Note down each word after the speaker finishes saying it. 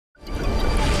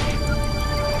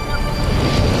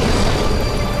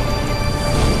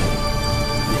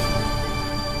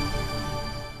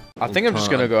I think I'm just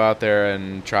gonna go out there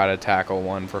and try to tackle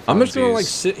one for funsies. I'm just gonna like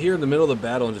sit here in the middle of the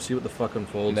battle and just see what the fuck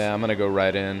unfolds. Yeah, I'm gonna go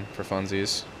right in for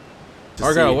funsies.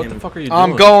 Argyle, what the fuck are you doing?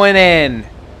 I'm going in.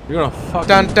 You're gonna fucking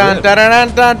Dun dun dun dun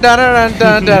dun dun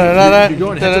dun dun You're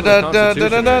going head to the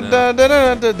Constitution right now.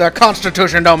 The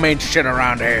Constitution don't mean shit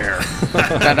around here.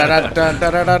 I'm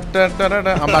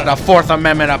about the Fourth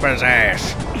Amendment up his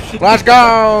ass. Let's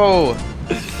go.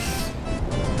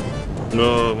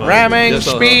 No, Ramming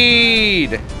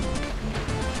speed.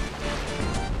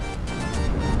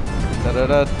 Did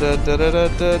I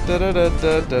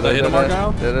hit him,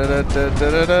 Argyle?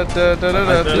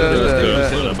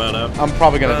 I'm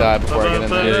probably gonna die before I get in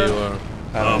there. Yeah, you are.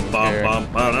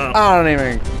 I don't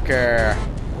even care.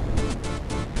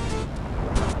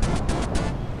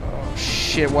 Oh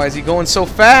shit, why is he going so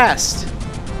fast?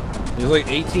 There's like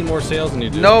 18 more sales than you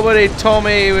do. Nobody told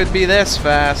me it would be this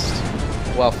fast.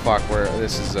 Well, fuck,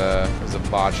 this is a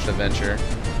botched adventure.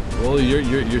 Well,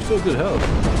 you're still good health.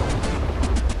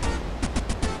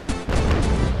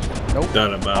 Nope.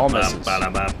 All misses.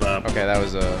 Okay, that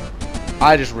was a...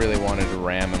 I just really wanted to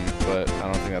ram him, but I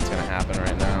don't think that's going to happen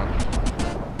right now.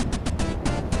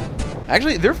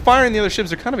 Actually, they're firing the other ships.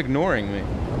 They're kind of ignoring me.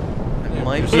 I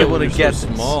might be able to get... So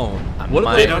small. What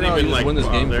if they don't even like win this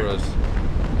game for us?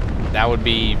 That would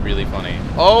be really funny.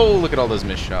 Oh, look at all those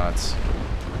missed shots.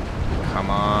 Come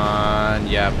on.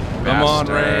 Yep. Come on,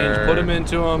 range. Put him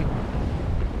into him.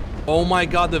 Oh my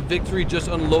god, the Victory just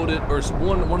unloaded, or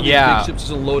one of the big ships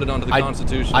just unloaded onto the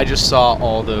Constitution. I just saw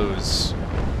all those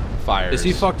fires. Is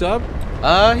he fucked up?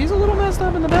 He's a little messed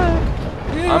up in the back.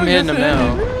 Yeah, I'm hitting him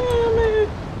now.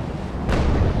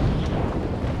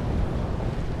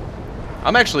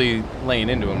 I'm actually laying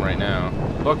into him right now.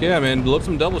 Fuck yeah, man. Load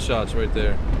some double shots right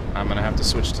there. I'm gonna have to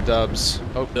switch to dubs.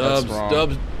 Oh, dubs, that's wrong.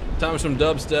 Dubs. Time for some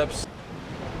dub steps.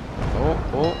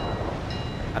 Oh.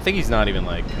 I think he's not even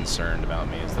like concerned about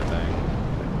me is the thing.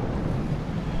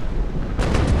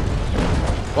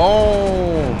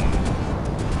 Boom.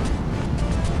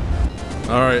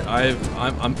 All right,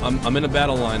 I'm in a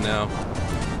battle line now.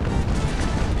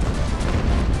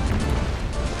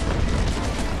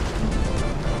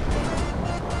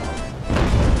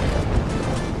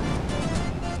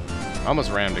 I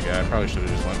almost rammed a guy. I probably should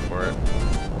have just went for it.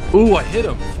 Ooh, I hit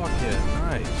him. Fuck yeah,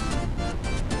 nice.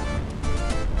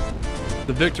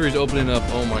 The Victory's opening up.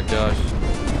 Oh my gosh.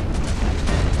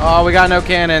 Oh, we got no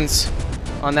cannons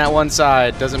on that one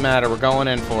side. Doesn't matter. We're going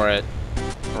in for it.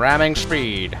 Ramming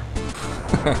speed.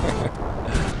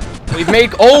 We've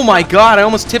made... Oh my god, I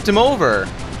almost tipped him over.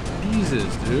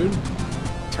 Jesus, dude.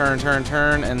 Turn,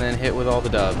 and then hit with all the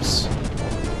dubs.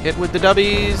 Hit with the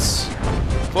dubbies.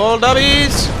 Full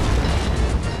dubbies.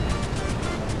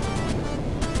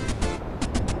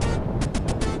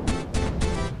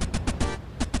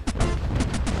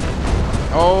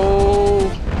 Oh,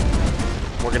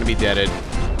 we're gonna be deaded.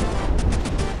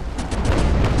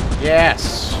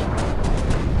 Yes.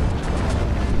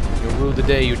 You ruled the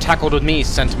day. You tackled with me,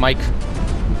 Saint Mike.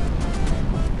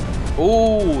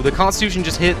 Ooh, the Constitution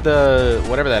just hit the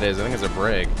whatever that is. I think it's a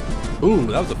brig. Ooh,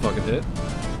 that was a fucking hit.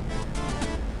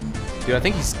 Dude, I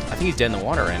think he's dead in the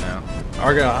water right now.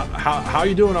 Argyle, how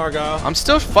you doing, Argyle? I'm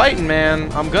still fighting,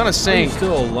 man. I'm gonna sink. He's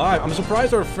still alive. I'm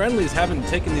surprised our friendlies haven't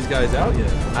taken these guys out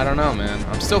yet. I don't know, man.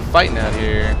 I'm still fighting out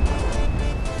here.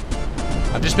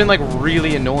 I've just been like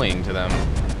really annoying to them.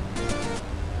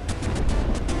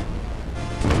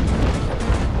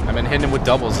 I've been hitting him with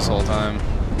doubles this whole time.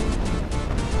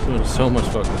 Doing so much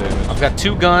fucking damage. I've got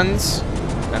 2 guns,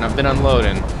 and I've been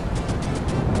unloading.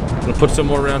 I'm gonna put some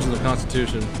more rounds in the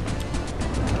Constitution.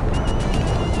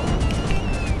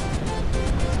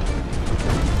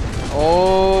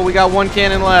 Oh, we got 1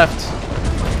 cannon left.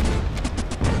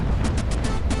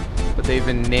 But they've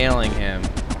been nailing him.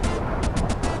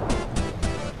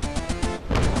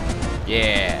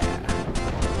 Yeah.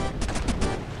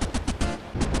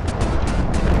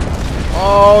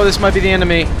 Oh, this might be the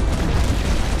enemy.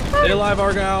 Stay alive,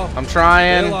 Argyle. I'm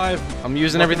trying. Stay alive. I'm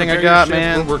using everything I got,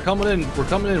 man. We're coming in. We're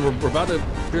coming in. We're about to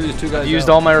clear these 2 guys I've used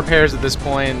out. all my repairs at this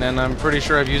point, and I'm pretty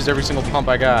sure I've used every single pump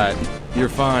I got. You're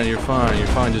fine. You're fine. You're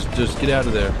fine. Just get out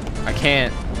of there. I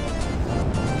can't.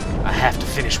 I have to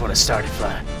finish what I started,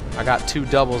 Fly. I got 2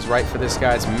 doubles right for this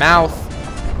guy's mouth.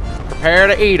 Prepare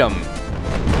to eat them.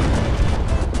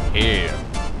 Here.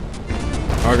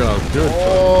 Argyle, good.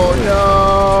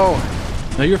 Oh,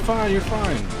 no. No, you're fine. You're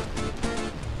fine.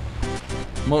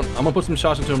 I'm gonna put some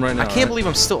shots into him right now. I can't believe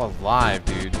I'm still alive,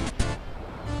 dude.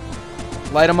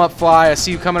 Light him up, Fly. I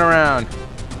see you coming around.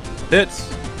 Hits.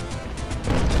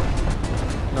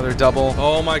 Another double.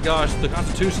 Oh my gosh, the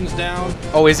Constitution's down.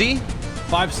 Oh, is he?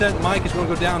 5 Cent Mike is going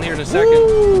to go down here in a second.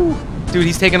 Woo! Dude,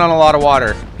 he's taking on a lot of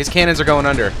water. His cannons are going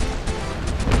under.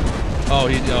 Oh,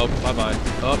 bye-bye.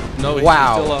 Oh, no, he's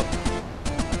still up.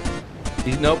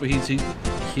 Nope,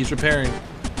 he's repairing.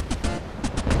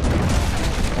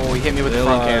 Oh, he hit me with the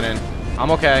front cannon.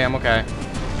 I'm okay, I'm okay.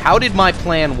 How did my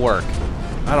plan work?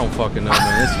 I don't fucking know,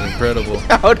 man. This is incredible.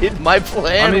 How did my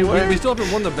plan work? We still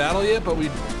haven't won the battle yet, but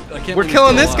we're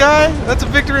killing this guy? That's a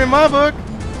victory in my book.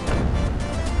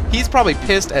 He's probably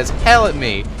pissed as hell at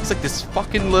me. He's like this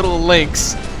fucking little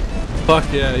lynx. Fuck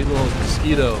yeah, he's a little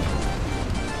mosquito.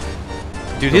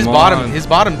 Dude, his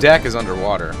bottom deck is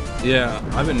underwater. Yeah,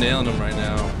 I've been nailing him right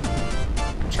now.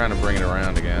 I'm trying to bring it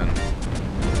around again.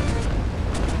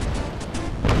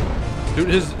 Shoot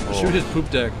his poop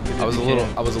deck. I was a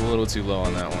little too low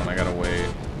on that one. I gotta wait.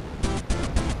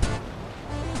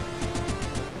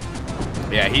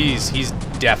 Yeah, he's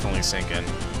definitely sinking.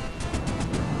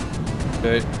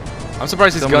 Okay. I'm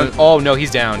surprised his gun. Oh no, he's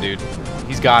down, dude.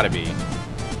 He's gotta be.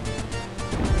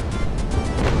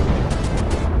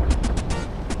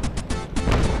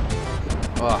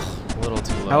 Ugh, a little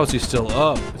too low. How is he still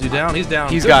up? Is he down? He's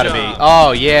down. He's gotta be.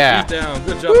 Oh yeah. He's down.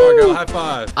 Good job, Argyle. High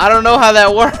five. I don't know how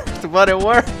that worked, but it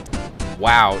worked.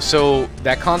 Wow. So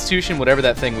that Constitution, whatever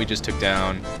that thing we just took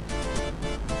down,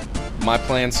 my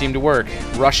plan seemed to work.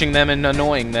 Rushing them and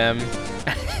annoying them.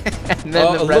 And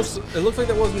then it looks like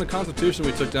that wasn't the Constitution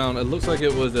we took down. It looks like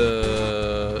it was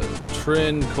a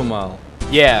Trincomal.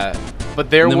 Yeah, but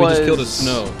there was. And then we just killed a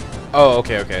snow. Oh,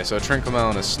 okay. So a Trincomal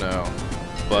and a snow.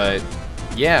 But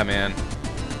yeah, man,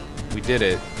 we did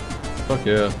it. Fuck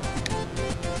yeah.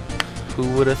 Who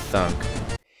would have thunk?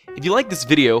 If you like this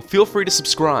video, feel free to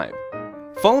subscribe.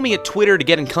 Follow me at Twitter to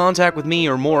get in contact with me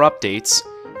or more updates,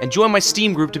 and join my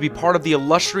Steam group to be part of the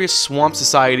illustrious Swamp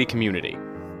Society community.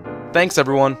 Thanks,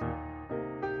 everyone.